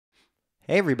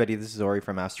Hey everybody, this is Ori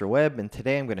from AstroWeb, and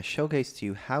today I'm going to showcase to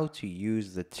you how to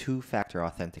use the two-factor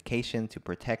authentication to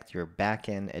protect your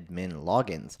backend admin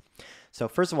logins. So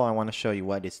first of all, I want to show you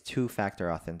what is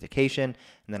two-factor authentication,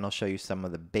 and then I'll show you some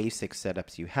of the basic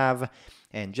setups you have.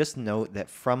 And just note that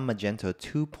from Magento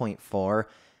 2.4,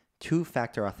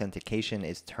 two-factor authentication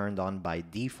is turned on by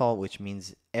default, which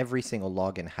means every single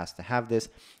login has to have this.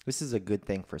 This is a good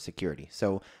thing for security.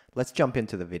 So let's jump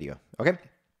into the video, okay?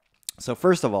 So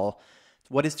first of all,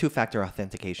 what is two-factor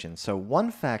authentication? So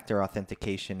one-factor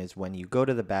authentication is when you go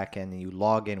to the backend and you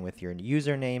log in with your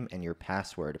username and your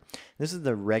password. This is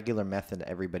the regular method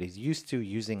everybody's used to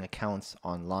using accounts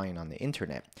online on the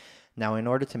internet. Now, in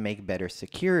order to make better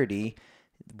security,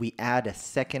 we add a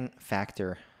second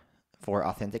factor for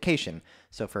authentication.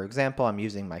 So for example, I'm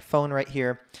using my phone right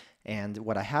here. And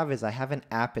what I have is I have an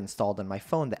app installed on my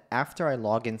phone that after I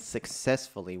log in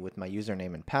successfully with my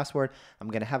username and password, I'm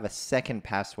going to have a second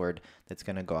password that's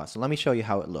going to go out. So let me show you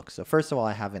how it looks. So first of all,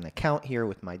 I have an account here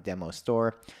with my demo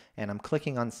store, and I'm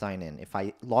clicking on sign in. If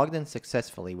I logged in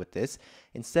successfully with this,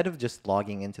 instead of just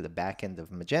logging into the back end of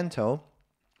Magento,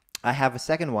 I have a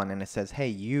second one, and it says, hey,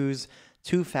 use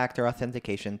two-factor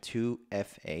authentication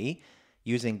 2FA.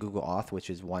 Using Google Auth,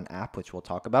 which is one app, which we'll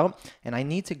talk about. And I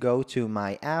need to go to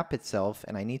my app itself,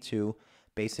 and I need to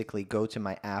basically go to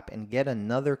my app and get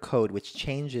another code which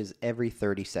changes every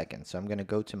 30 seconds. So I'm going to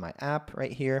go to my app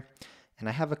right here, and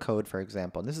I have a code, for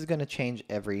example. And this is going to change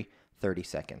every 30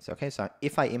 seconds. Okay, so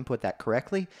if I input that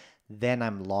correctly, then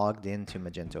I'm logged into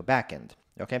Magento backend.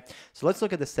 Okay, so let's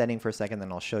look at the setting for a second,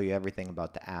 then I'll show you everything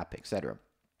about the app, etc.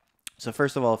 So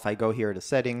first of all, if I go here to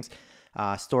settings,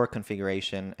 store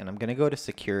configuration, and I'm going to go to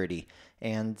security,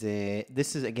 and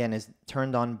this is again is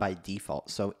turned on by default.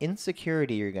 So in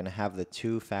security, you're going to have the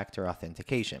two-factor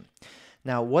authentication.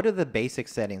 Now, what are the basic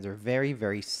settings? They're very,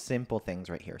 very simple things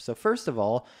right here. So first of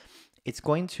all, it's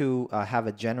going to have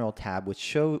a general tab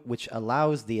which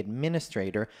allows the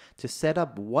administrator to set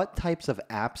up what types of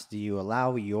apps do you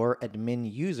allow your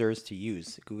admin users to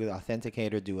use. Google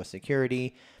Authenticator, Duo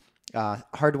Security,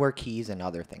 hardware keys, and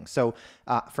other things. So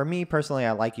for me personally,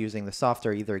 I like using the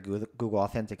software, either Google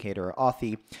Authenticator or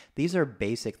Authy. These are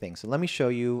basic things. So let me show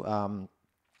you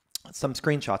some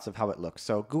screenshots of how it looks.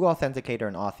 So Google Authenticator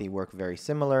and Authy work very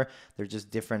similar. They're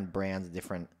just different brands,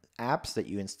 different apps that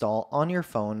you install on your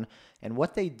phone. And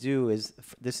what they do is,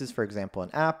 this is, for example, an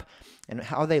app, and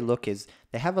how they look is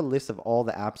they have a list of all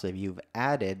the apps that you've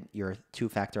added your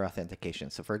two-factor authentication.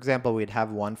 So for example, we'd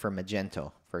have one for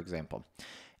Magento, for example.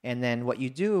 And then what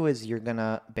you do is you're going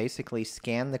to basically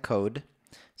scan the code.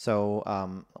 So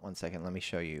one second, let me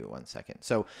show you 1 second.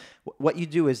 So what you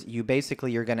do is you're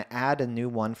going to add a new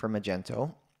one for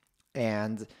Magento.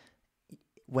 And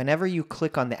whenever you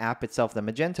click on the app itself, the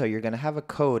Magento, you're going to have a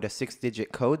code, a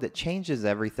 6-digit code that changes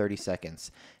every 30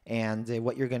 seconds. And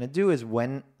what you're going to do is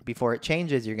before it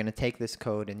changes, you're going to take this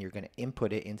code and you're going to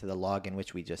input it into the login,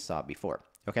 which we just saw before.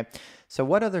 Okay, so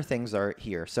what other things are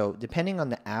here? So depending on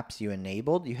the apps you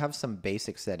enabled, you have some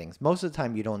basic settings. Most of the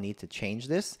time, you don't need to change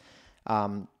this,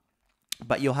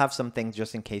 but you'll have some things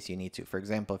just in case you need to. For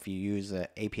example, if you use an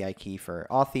API key for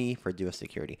Authy for Duo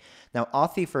Security. Now,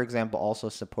 Authy, for example, also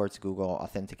supports Google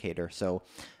Authenticator, so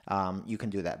you can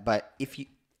do that. But if you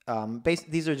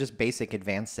these are just basic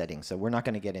advanced settings, so we're not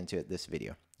going to get into it this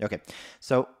video. Okay,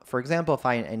 so for example, if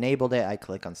I enabled it, I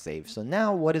click on save. So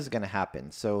now what is going to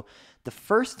happen? So the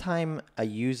first time a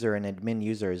user, an admin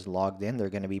user, is logged in, they're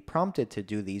going to be prompted to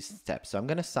do these steps. So I'm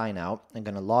going to sign out. I'm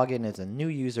going to log in as a new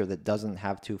user that doesn't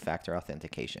have two-factor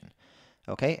authentication.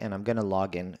 Okay, and I'm going to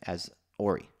log in as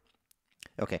Ori.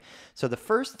 Okay, so the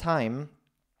first time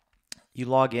you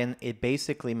log in, it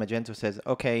basically, Magento says,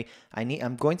 okay,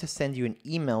 I'm going to send you an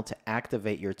email to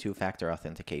activate your two-factor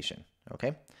authentication.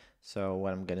 Okay, so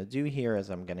what I'm going to do here is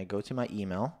I'm going to go to my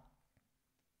email,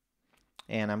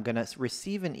 and I'm going to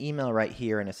receive an email right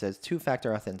here, and it says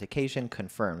two-factor authentication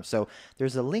confirmed. So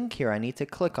there's a link here. I need to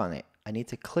click on it. I need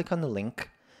to click on the link,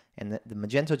 and the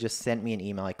Magento just sent me an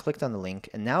email. I clicked on the link,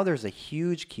 and now there's a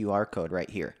huge QR code right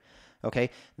here.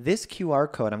 Okay, this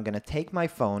QR code, I'm going to take my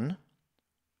phone,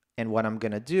 and what I'm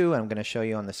going to do, I'm going to show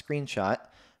you on the screenshot.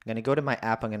 I'm going to go to my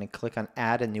app. I'm going to click on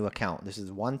add a new account. This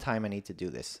is one time I need to do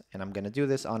this. And I'm going to do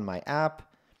this on my app.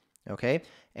 Okay.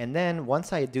 And then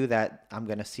once I do that, I'm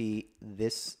going to see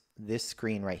this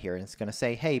screen right here. And it's going to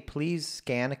say, hey, please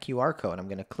scan a QR code. I'm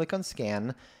going to click on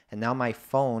scan. And now my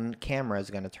phone camera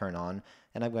is going to turn on.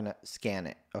 And I'm going to scan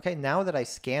it. Okay. Now that I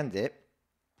scanned it,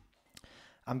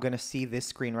 I'm going to see this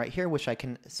screen right here, which I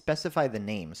can specify the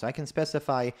name. So I can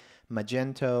specify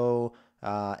Magento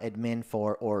admin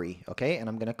for Ori, okay? And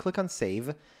I'm going to click on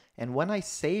save. And when I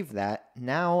save that,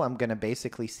 now I'm going to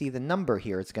basically see the number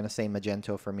here. It's going to say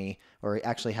Magento for me, or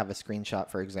actually have a screenshot,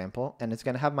 for example, and it's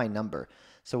going to have my number.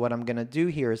 So what I'm going to do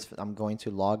here is I'm going to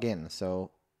log in.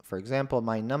 So for example,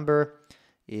 my number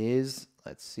is,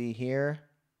 let's see here.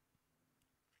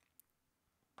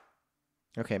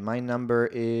 Okay, my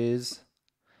number is,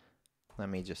 let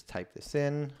me just type this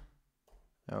in.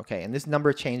 Okay, and this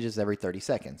number changes every 30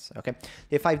 seconds. Okay,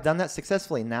 if I've done that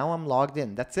successfully, now I'm logged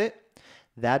in. That's it.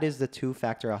 That is the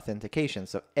two-factor authentication.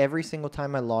 So every single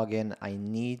time I log in, I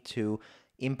need to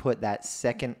input that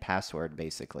second password,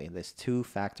 basically, this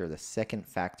two-factor, the second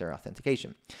factor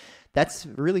authentication. That's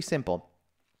really simple.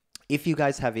 If you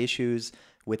guys have issues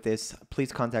with this,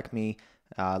 please contact me.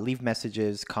 Leave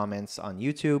messages, comments on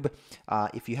YouTube.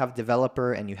 If you have a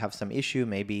developer and you have some issue,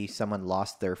 maybe someone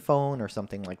lost their phone or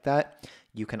something like that,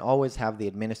 you can always have the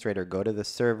administrator go to the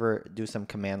server, do some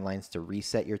command lines to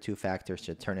reset your two factors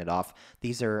to turn it off.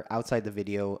 These are outside the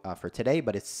video for today,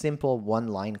 but it's simple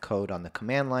one-line code on the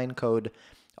command line code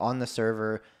on the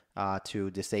server to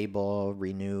disable,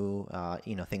 renew,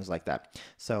 things like that.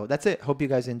 So that's it. Hope you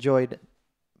guys enjoyed.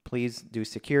 Please do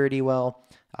security well,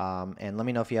 and let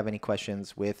me know if you have any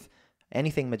questions with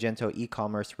anything Magento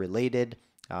e-commerce related.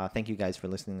 Thank you guys for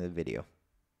listening to the video.